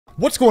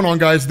What's going on,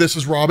 guys? This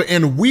is Rob,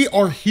 and we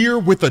are here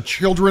with the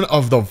Children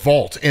of the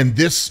Vault, and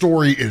this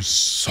story is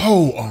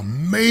so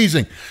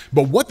amazing.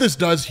 But what this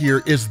does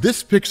here is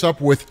this picks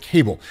up with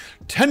Cable.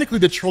 Technically,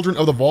 the Children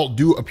of the Vault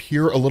do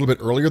appear a little bit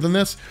earlier than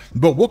this,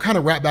 but we'll kind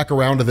of wrap back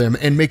around to them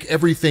and make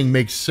everything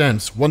make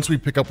sense once we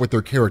pick up with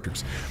their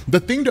characters. The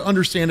thing to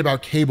understand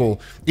about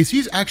Cable is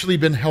he's actually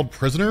been held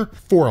prisoner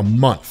for a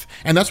month,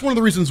 and that's one of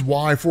the reasons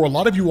why, for a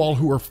lot of you all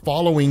who are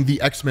following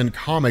the X-Men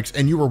comics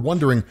and you were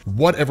wondering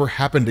whatever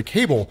happened to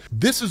Cable,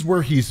 this is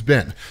where he's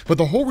been. But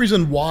the whole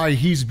reason why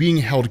he's being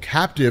held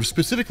captive,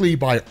 specifically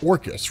by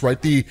Orchis,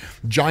 right, the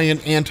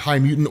giant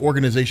anti-mutant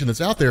organization that's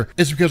out there,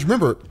 is because,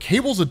 remember,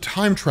 Cable's a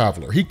time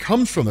traveler. He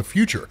comes from the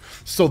future.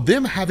 So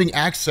them having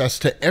access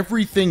to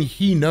everything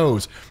he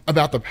knows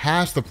about the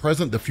past, the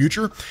present, the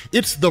future,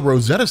 it's the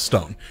Rosetta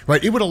Stone,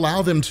 right? It would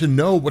allow them to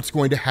know what's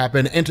going to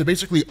happen and to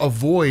basically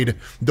avoid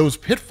those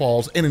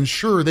pitfalls and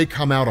ensure they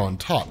come out on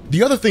top.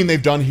 The other thing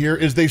they've done here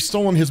is they've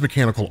stolen his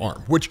mechanical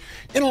arm, which,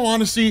 in all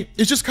honesty,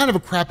 is just kind of a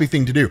crappy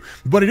thing to do,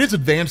 but it is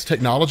advanced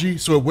technology,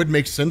 so it would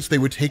make sense they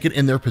would take it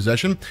in their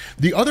possession.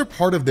 The other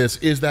part of this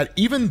is that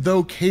even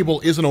though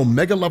Cable is an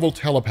Omega level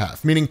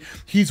telepath, meaning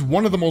he's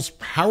one of the most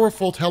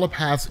powerful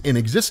telepaths in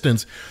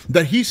existence,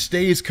 that he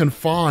stays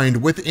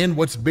confined within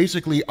what's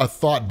basically a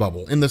thought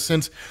bubble, in the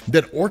sense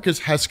that Orchis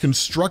has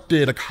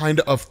constructed a kind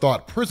of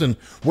thought prison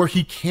where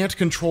he can't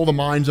control the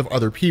minds of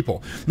other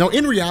people. Now,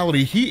 in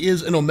reality, he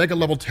is an Omega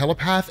level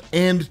telepath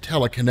and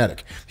telekinetic.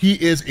 He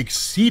is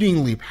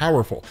exceedingly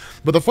powerful.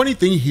 But the funny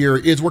thing here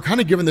is we're kind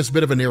of given this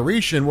bit of a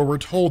narration where we're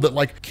told that,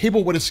 like,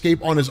 Cable would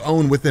escape on his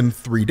own within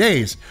 3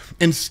 days.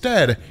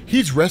 Instead,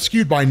 he's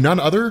rescued by none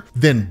other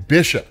than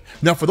Bishop.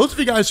 Now, for those of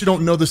you guys who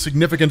don't know the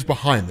significance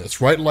behind this,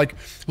 right? Like,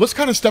 let's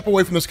kind of step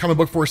away from this comic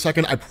book for a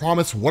second. I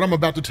promise what I'm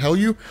about to tell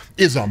you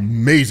is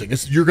amazing.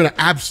 You're going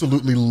to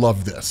absolutely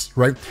love this,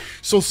 right?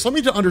 So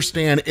something to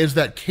understand is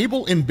that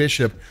Cable and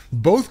Bishop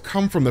both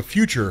come from the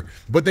future,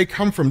 but they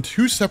come from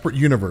two separate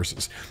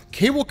universes.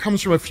 Cable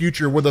comes from a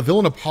future where the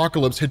villain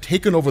Apocalypse had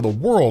taken over the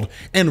world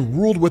and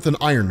ruled with an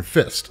iron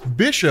fist.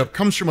 Bishop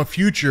comes from a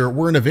future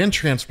where an event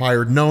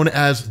transpired known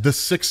as the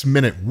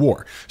 6-Minute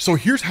War. So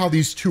here's how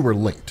these two are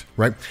linked,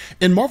 right?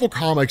 In Marvel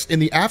Comics, in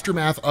the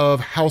aftermath of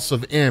House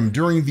of M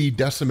during the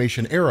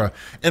Decimation era,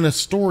 in a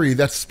story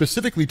that's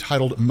specifically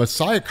titled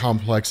Messiah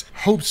Complex,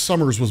 Hope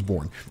Summers was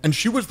born, and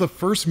she was the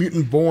first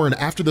mutant born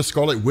after the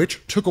Scarlet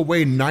Witch took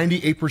away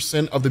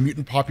 98% of the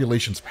mutant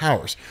population's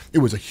powers. It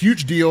was a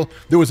huge deal.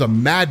 There was a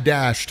mad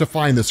dash to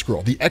find this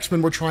girl. The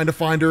X-Men were trying to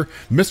find her,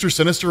 Mr.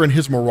 Sinister and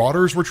his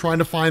Marauders were trying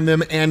to find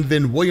them, and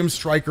then William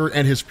Stryker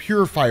and his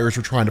Purifiers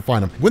were trying to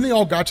find them. When they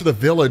all got to the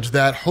village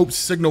that Hope's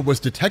signal was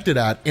detected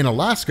at in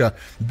Alaska,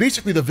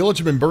 basically the village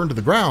had been burned to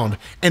the ground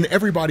and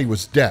everybody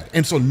was dead,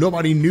 and so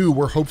nobody knew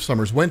where Hope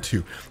Summers went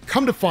to.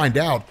 Come to find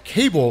out,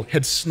 Cable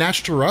had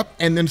snatched her up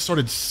and then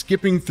started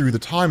skipping through the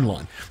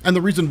timeline, and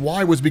the reason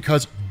why was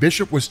because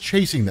Bishop was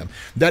chasing them.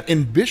 That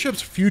in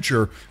Bishop's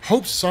future,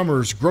 Hope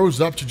Summers grows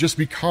up to just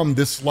become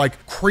this,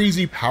 like,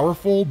 crazy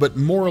powerful but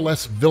more or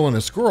less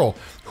villainous girl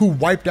who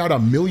wiped out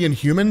 1 million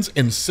humans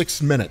in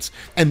 6 minutes,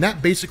 and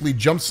that basically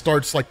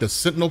jumpstarts, like, the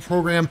Sentinel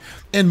program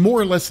and more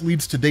or less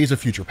leads to Days of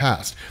Future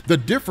Past. The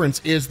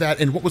difference is that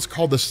in what was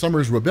called the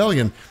Summers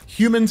Rebellion,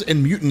 humans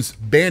and mutants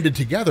banded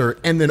together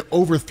and then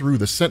overthrew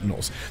the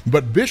Sentinels.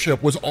 But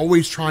Bishop was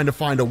always trying to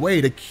find a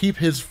way to keep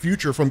his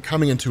future from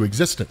coming into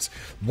existence.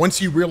 Once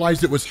he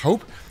realized it was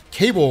Hope,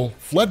 Cable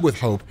fled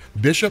with Hope,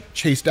 Bishop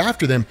chased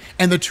after them,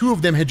 and the two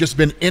of them had just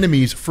been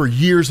enemies for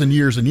years and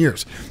years and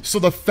years. So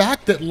the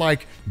fact that,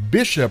 like,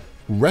 Bishop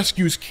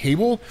rescues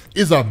Cable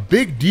is a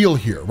big deal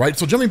here, right?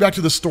 So jumping back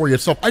to the story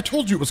itself, I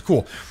told you it was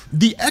cool.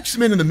 The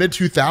X-Men in the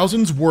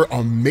mid-2000s were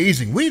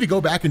amazing. We need to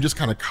go back and just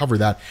kind of cover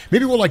that.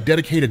 Maybe we'll, like,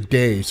 dedicate a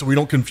day so we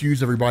don't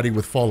confuse everybody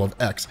with Fall of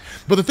X.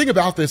 But the thing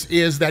about this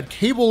is that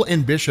Cable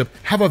and Bishop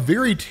have a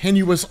very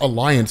tenuous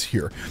alliance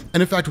here.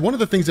 And in fact, one of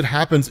the things that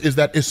happens is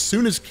that as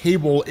soon as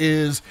Cable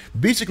is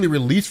basically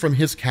released from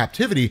his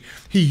captivity,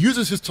 he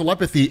uses his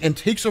telepathy and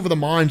takes over the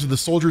minds of the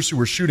soldiers who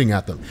were shooting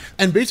at them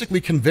and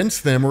basically convince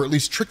them, or at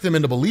least trick them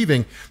into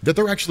believing that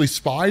they're actually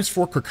spies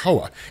for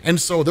Krakoa, and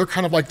so they're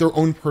kind of like their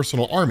own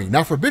personal army.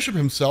 Now, for Bishop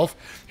himself,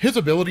 his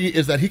ability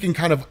is that he can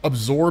kind of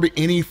absorb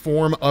any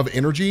form of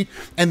energy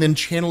and then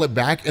channel it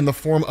back in the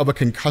form of a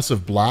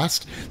concussive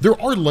blast. There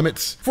are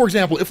limits. For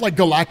example, if, like,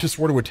 Galactus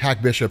were to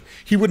attack Bishop,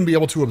 he wouldn't be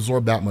able to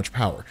absorb that much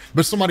power.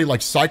 But somebody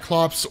like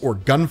Cyclops or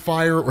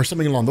Gunfire or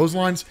something along those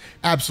lines,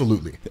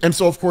 absolutely. And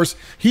so, of course,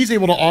 he's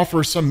able to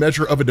offer some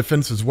measure of a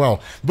defense as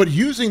well. But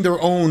using their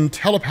own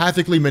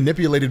telepathically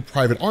manipulated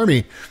private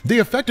army, they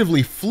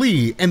effectively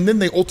flee and then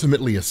they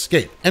ultimately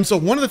escape. And so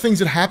one of the things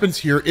that happens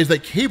here is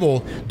that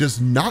Cable does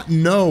not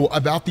know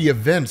about the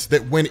events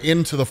that went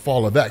into the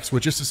Fall of X,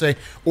 which is to say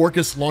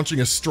Orchis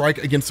launching a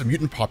strike against the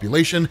mutant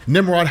population,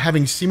 Nimrod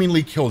having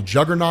seemingly killed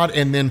Juggernaut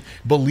and then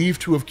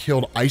believed to have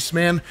killed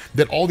Iceman,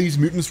 that all these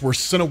mutants were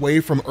sent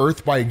away from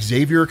Earth by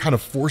Xavier, kind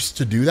of forced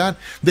to do that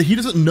he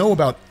doesn't know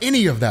about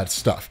any of that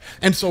stuff.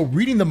 And so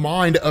reading the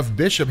mind of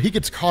Bishop, he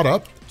gets caught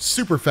up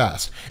super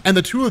fast, and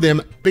the two of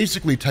them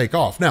basically take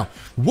off. Now,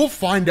 we'll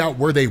find out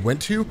where they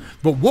went to,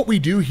 but what we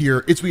do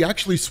here is we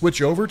actually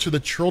switch over to the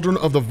children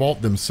of the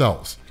vault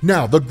themselves.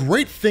 Now, the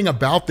great thing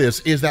about this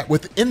is that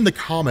within the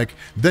comic,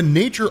 the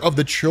nature of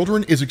the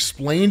children is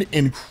explained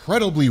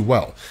incredibly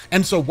well.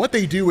 And so what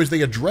they do is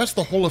they address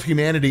the whole of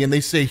humanity and they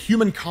say,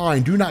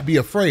 humankind, do not be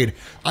afraid.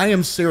 I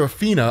am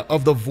Seraphina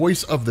of the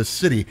voice of the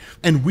city,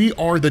 and we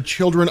are the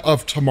children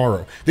of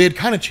tomorrow. They had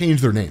kind of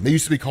changed their name. They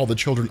used to be called the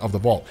children of the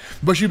vault.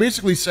 But she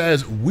basically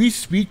says, we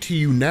speak to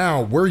you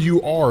now where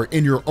you are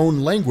in your own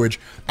language.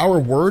 Our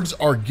words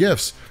are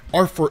gifts,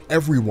 are for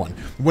everyone.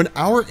 When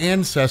our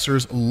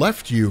ancestors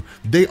left you,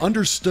 they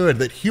understood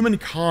that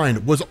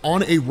humankind was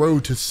on a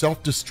road to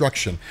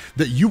self-destruction,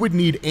 that you would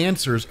need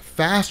answers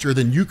faster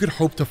than you could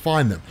hope to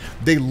find them.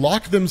 They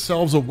locked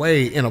themselves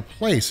away in a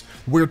place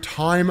where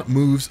time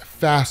moves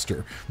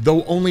faster.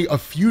 Though only a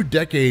few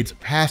decades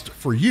passed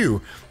for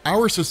you,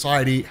 our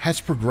society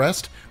has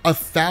progressed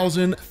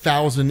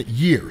 1,000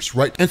 years,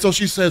 right? And so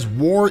she says,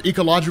 war,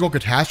 ecological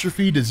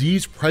catastrophe,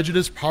 disease,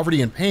 prejudice,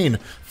 poverty, and pain.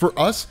 For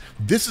us,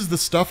 this is the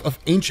stuff of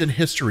ancient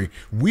history.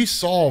 We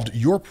solved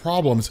your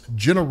problems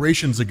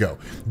generations ago.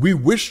 We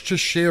wish to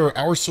share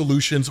our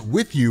solutions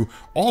with you,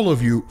 all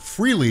of you,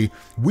 freely.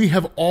 We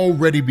have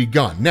already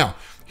begun. Now,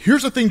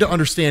 here's the thing to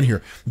understand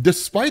here.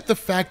 Despite the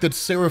fact that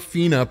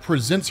Seraphina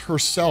presents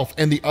herself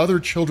and the other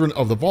children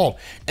of the vault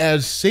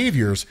as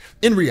saviors,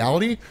 in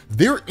reality,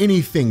 they're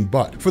anything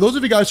but. For those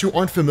of you guys who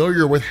aren't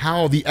familiar with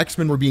how the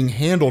X-Men were being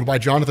handled by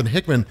Jonathan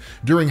Hickman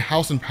during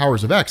House and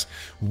Powers of X,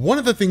 one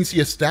of the things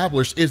he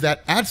established is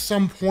that at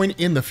some point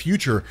in the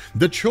future,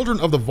 the children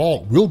of the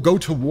vault will go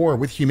to war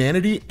with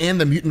humanity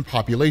and the mutant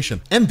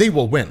population, and they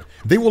will win.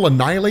 They will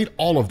annihilate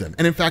all of them.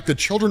 And in fact, the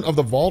children of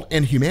the vault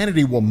and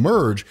humanity will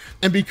merge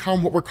and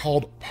become what we're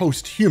called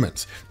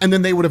post-humans. And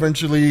then they would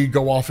eventually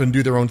go off and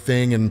do their own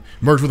thing and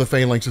merge with the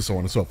Phalanx and so on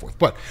and so forth.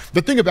 But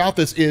the thing about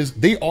this is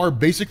they are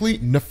basically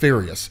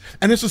nefarious.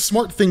 And it's a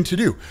smart thing to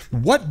do.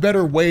 What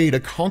better way to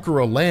conquer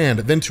a land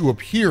than to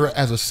appear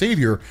as a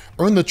savior,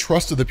 earn the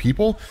trust of the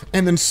people,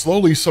 and then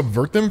slowly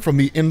subvert them from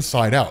the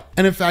inside out?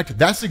 And in fact,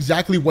 that's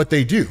exactly what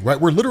they do,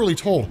 right? We're literally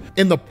told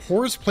in the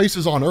poorest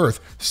places on Earth,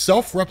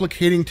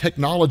 self-replicating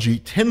technology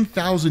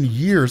 10,000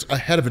 years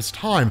ahead of its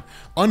time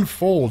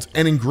unfolds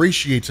and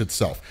ingratiates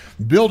itself.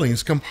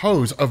 Buildings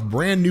composed of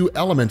brand new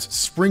elements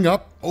spring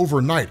up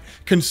overnight,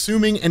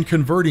 consuming and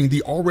converting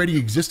the already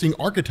existing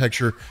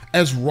architecture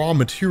as raw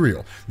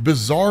material.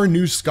 Bizarre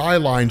new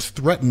skylines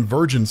threaten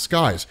virgin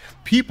skies.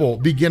 People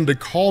begin to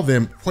call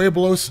them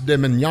pueblos de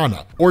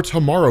mañana, or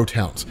tomorrow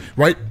towns,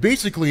 right?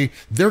 Basically,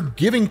 they're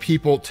giving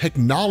people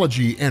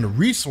technology and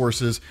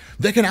resources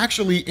that can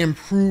actually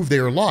improve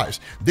their lives.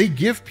 They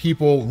give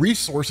people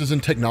resources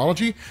and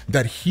technology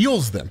that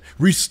heals them,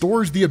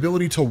 restores the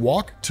ability to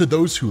walk to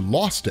those who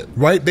lost it,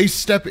 right? They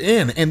step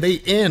in and they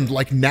end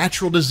like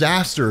natural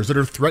disasters that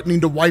are threatening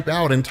to wipe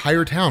out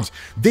entire towns.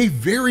 They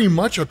very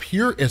much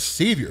appear as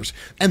saviors.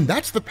 And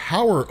that's the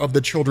power of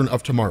the children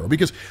of tomorrow,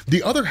 because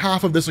the other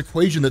half of this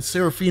equation that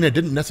Seraphina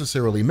didn't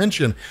necessarily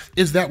mention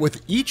is that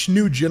with each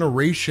new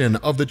generation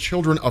of the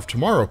children of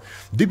tomorrow,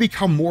 they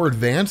become more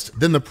advanced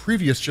than the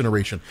previous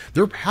generation.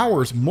 Their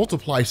powers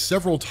multiply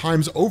several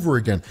times over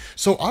again.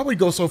 So I would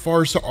go so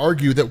far as to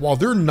argue that while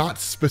they're not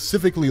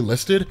specifically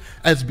listed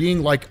as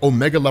being like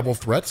Omega level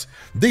threats,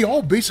 they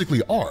all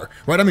basically are,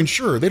 right? I mean,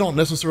 sure, they don't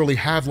necessarily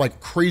have like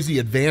crazy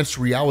advanced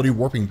reality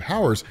warping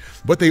powers,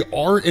 but they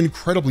are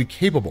incredibly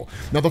capable.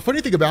 Now, the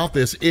funny thing about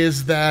this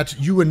is that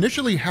you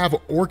initially have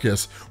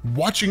Orchis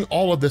watching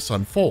all of this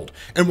unfold.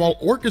 And while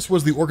Orchis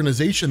was the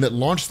organization that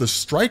launched the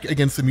strike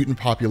against the mutant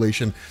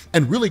population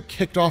and really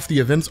kicked off the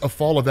events of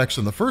Fall of X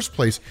in the first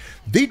place,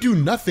 they do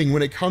nothing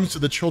when it comes to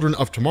the children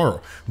of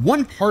tomorrow.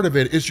 One part of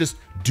it is just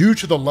due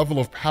to the level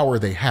of power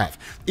they have.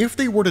 If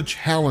they were to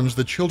challenge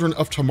the children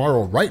of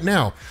tomorrow right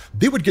now,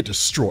 they would get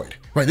destroyed,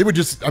 right? They would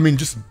just, I mean,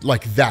 just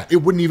like that. It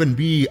wouldn't even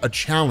be a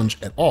challenge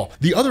at all.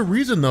 The other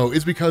reason though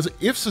is because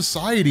if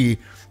society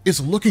is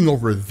looking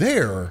over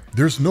there,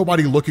 there's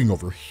nobody looking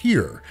over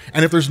here.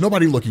 And if there's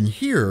nobody looking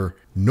here,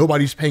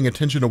 nobody's paying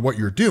attention to what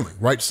you're doing,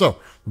 right? So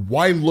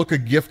why look a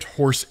gift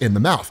horse in the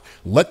mouth?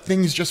 Let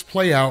things just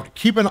play out,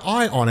 keep an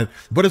eye on it,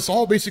 but it's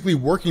all basically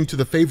working to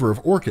the favor of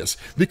Orchis,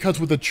 because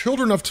with the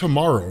children of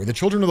tomorrow, the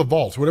children of the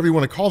vault, whatever you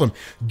want to call them,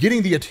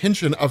 getting the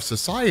attention of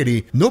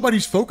society,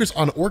 nobody's focused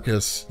on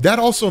Orchis. That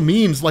also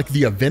means like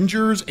the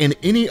Avengers and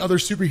any other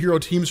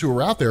superhero teams who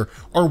are out there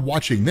are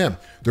watching them.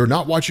 They're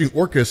not watching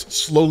Orchis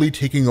slowly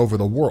taking over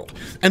the world.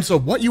 And so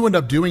what you end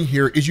up doing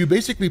here is you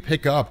basically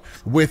pick up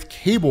with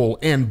Cable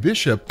and Bishop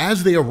Bishop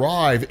as they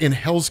arrive in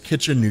Hell's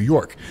Kitchen, New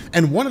York.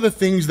 And one of the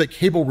things that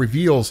Cable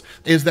reveals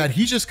is that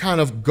he's just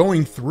kind of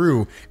going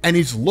through and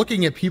he's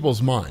looking at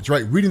people's minds,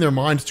 right? Reading their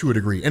minds to a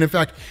degree. And in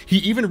fact, he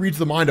even reads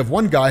the mind of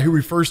one guy who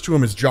refers to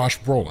him as Josh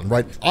Brolin,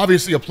 right?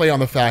 Obviously a play on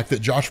the fact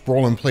that Josh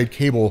Brolin played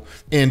Cable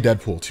in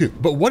Deadpool 2.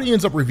 But what he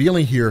ends up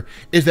revealing here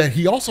is that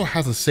he also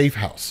has a safe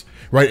house,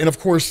 right? And of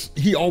course,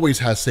 he always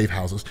has safe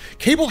houses.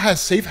 Cable has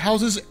safe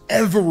houses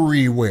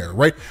everywhere,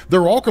 right?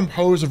 They're all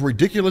composed of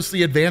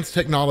ridiculously advanced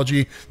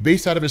technology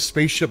based out of his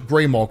spaceship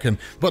Greymalkin,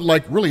 but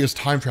like really his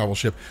time travel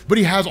ship. But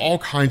he has all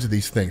kinds of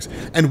these things.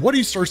 And what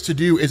he starts to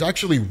do is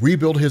actually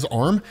rebuild his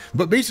arm,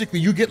 but basically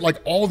you get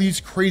like all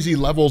these crazy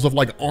levels of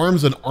like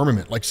arms and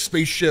armament, like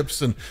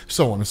spaceships and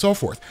so on and so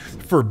forth.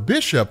 For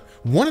Bishop,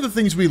 one of the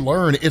things we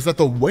learn is that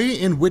the way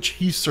in which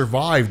he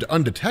survived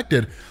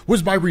undetected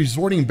was by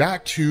resorting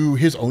back to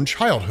his own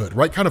childhood,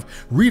 right? Kind of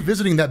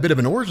revisiting that bit of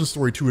an origin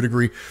story to a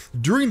degree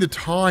during the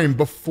time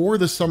before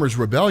the Summers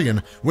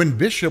Rebellion, when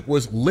Bishop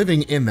was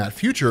living in that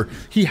future.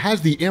 He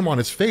has the M on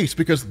his face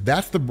because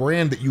that's the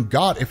brand that you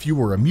got if you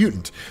were a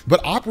mutant.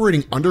 But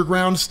operating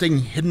underground, staying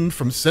hidden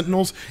from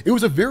Sentinels, it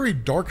was a very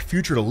dark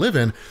future to live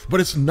in, but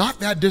it's not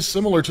that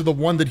dissimilar to the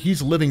one that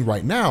he's living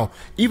right now,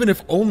 even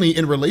if only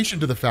in relation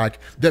to the fact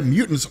that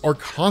mutants are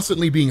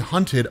constantly being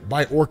hunted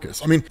by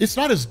Orchis. I mean, it's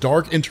not as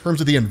dark in terms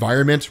of the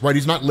environment, right?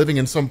 He's not living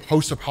in some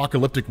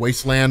post-apocalyptic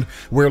wasteland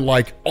where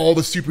like all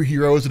the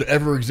superheroes that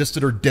ever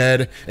existed are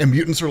dead and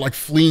mutants are like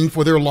fleeing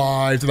for their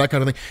lives and that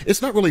kind of thing.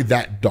 It's not really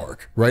that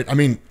dark, right? I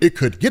mean, it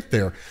could get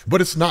there,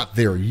 but it's not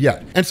there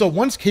yet. And so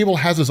once Cable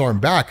has his arm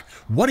back,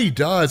 what he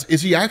does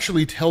is he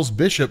actually tells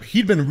Bishop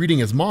he'd been reading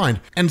his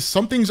mind and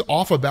something's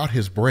off about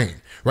his brain,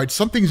 right?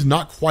 Something's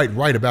not quite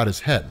right about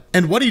his head.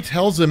 And what he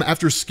tells him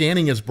after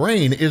scanning his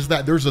brain is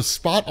that there's a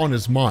spot on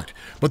his mind.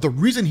 But the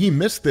reason he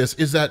missed this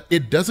is that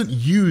it doesn't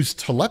use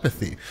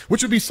telepathy,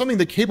 which would be something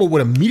that Cable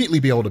would immediately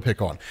be able to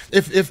pick on.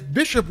 If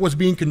Bishop was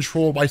being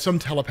controlled by some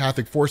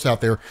telepathic force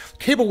out there,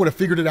 Cable would have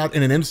figured it out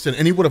in an instant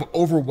and he would have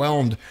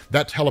overwhelmed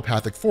that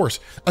telepathic force,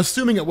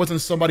 assuming it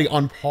wasn't somebody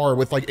on par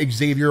with like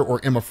Xavier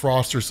or Emma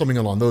Frost or something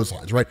along those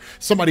lines, right?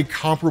 Somebody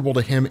comparable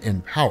to him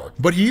in power.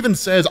 But he even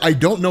says, I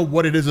don't know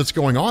what it is that's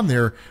going on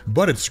there,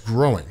 but it's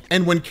growing.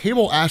 And when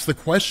Cable asks the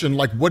question,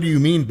 like, what do you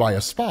mean by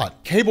a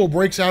spot? Cable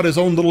breaks out his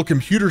own little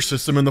computer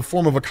system in the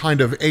form of a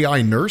kind of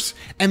AI nurse,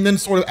 and then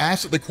sort of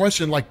asks the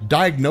question, like,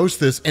 diagnose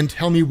this and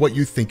tell me what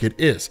you think it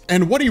is.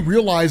 And what he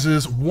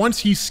realizes once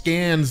he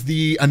scans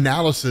the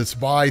analysis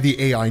by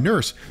the AI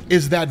nurse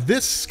is that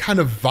this kind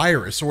of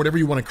virus, or whatever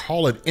you want to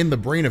call it, in the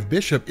brain of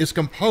Bishop is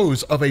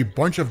composed of a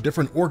bunch of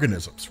different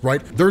organisms,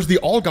 right? There's the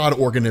All God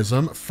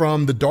organism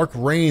from the Dark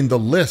Reign, the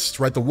List,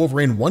 right? The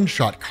Wolverine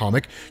one-shot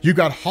comic. You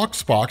got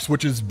Hawkspox,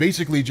 which is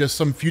basically just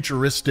some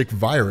futuristic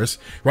virus,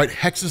 right?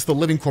 Hexus, the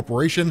living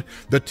corporation,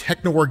 the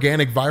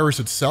techno-organic virus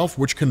itself,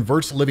 which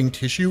converts living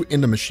tissue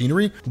into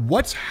machinery.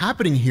 What's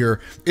happening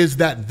here is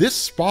that this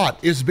spot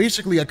is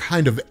basically a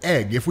kind of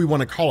egg, if we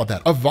want to call it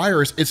that. A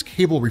virus, as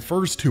Cable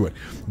refers to it.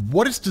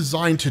 What it's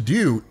designed to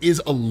do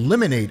is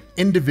eliminate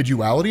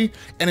individuality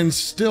and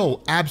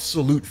instill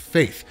absolute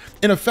faith.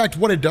 In effect,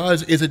 what it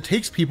does is it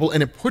takes people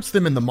and it puts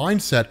them in the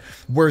mindset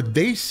where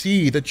they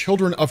see the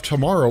children of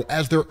tomorrow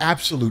as their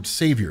absolute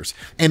saviors,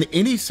 and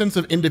any sense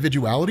of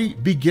individuality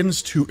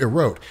begins to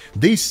erode.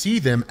 They see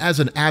them as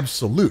an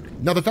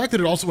absolute. Now, the fact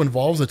that it also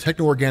involves a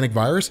techno-organic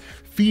virus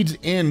feeds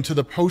into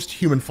the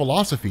post-human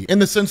philosophy, in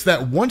the sense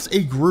that once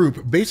a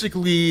group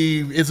basically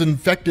is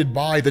infected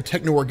by the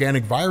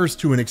techno-organic virus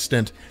to an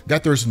extent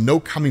that there's no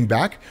coming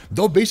back,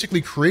 they'll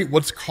basically create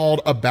what's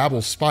called a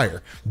Babel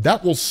Spire.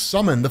 That will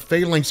summon the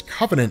Phalanx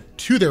Covenant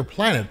to their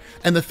planet,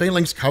 and the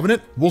Phalanx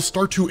Covenant will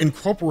start to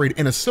incorporate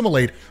and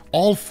assimilate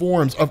all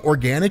forms of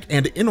organic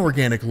and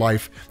inorganic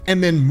life,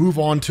 and then move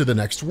on to the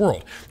next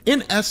world.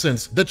 In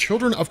essence, the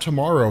children of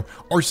tomorrow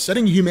are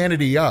setting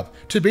humanity up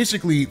to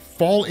basically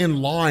fall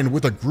in line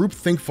with a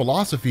groupthink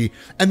philosophy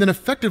and then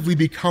effectively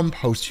become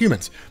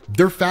post-humans.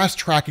 They're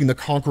fast-tracking the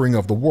conquering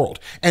of the world,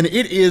 and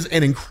it is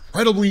an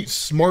incredibly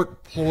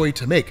smart ploy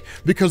to make,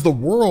 because the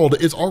world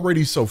is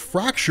already so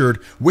fractured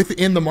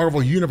within the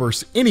Marvel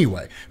Universe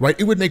anyway, right?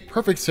 It would make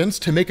perfect sense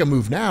to make a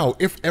move now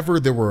if ever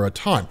there were a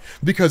time,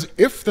 because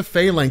if the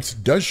Phalanx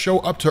does show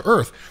up to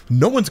Earth,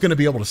 no one's going to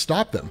be able to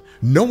stop them.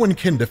 No one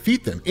can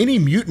defeat them. Any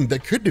mutant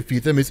that could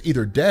defeat them is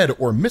either dead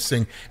or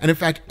missing, and in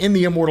fact, in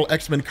the Immortal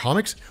X-Men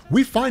comics,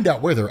 we find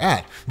out where they're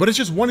at. But it's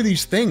just one of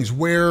these things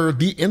where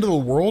the end of the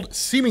world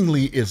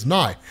seemingly is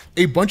nigh.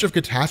 A bunch of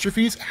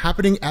catastrophes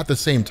happening at the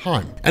same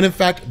time. And in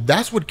fact,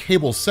 that's what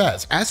Cable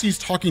says. As he's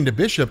talking to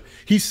Bishop,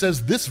 he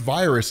says this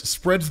virus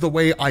spreads the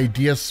way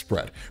ideas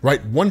spread,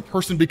 right? One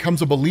person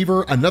becomes a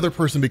believer, another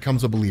person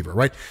becomes a believer,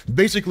 right?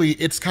 Basically,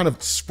 it's kind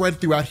of spread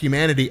throughout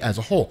humanity as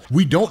a whole.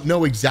 We don't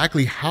know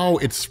exactly how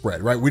it's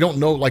spread, right? We don't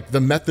know like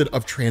the method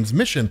of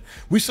transmission.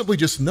 We simply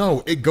just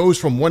know it goes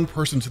from one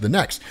person to the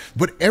next.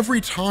 But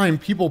every time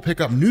people pick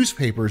up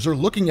newspapers, they're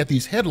looking at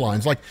these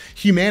headlines like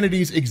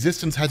humanity's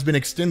existence has been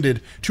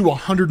extended to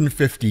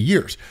 150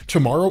 years.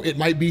 Tomorrow, it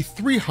might be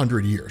 300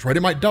 300 years, right?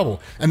 It might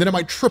double, and then it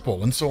might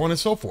triple, and so on and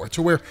so forth,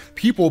 to where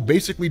people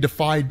basically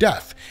defy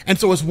death. And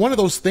so it's one of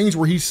those things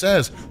where he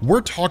says,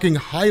 we're talking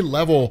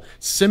high-level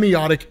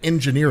semiotic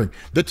engineering.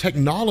 The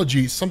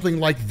technology something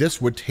like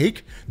this would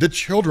take, the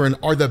children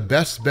are the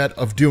best bet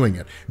of doing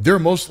it. They're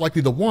most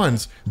likely the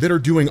ones that are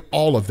doing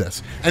all of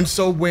this. And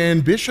so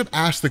when Bishop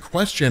asks the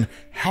question,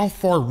 how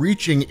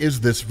far-reaching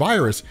is this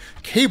virus?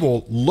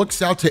 Cable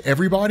looks out to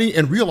everybody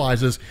and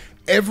realizes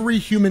every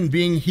human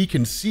being he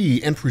can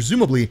see, and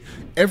presumably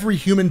every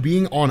human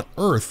being on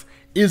Earth,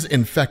 is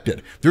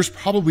infected. There's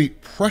probably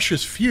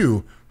precious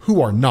few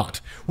who are not.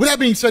 With that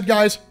being said,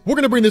 guys, we're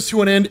gonna bring this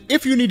to an end.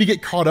 If you need to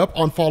get caught up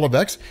on Fall of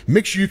X,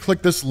 make sure you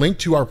click this link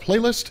to our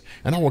playlist,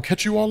 and I will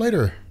catch you all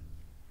later.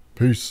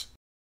 Peace.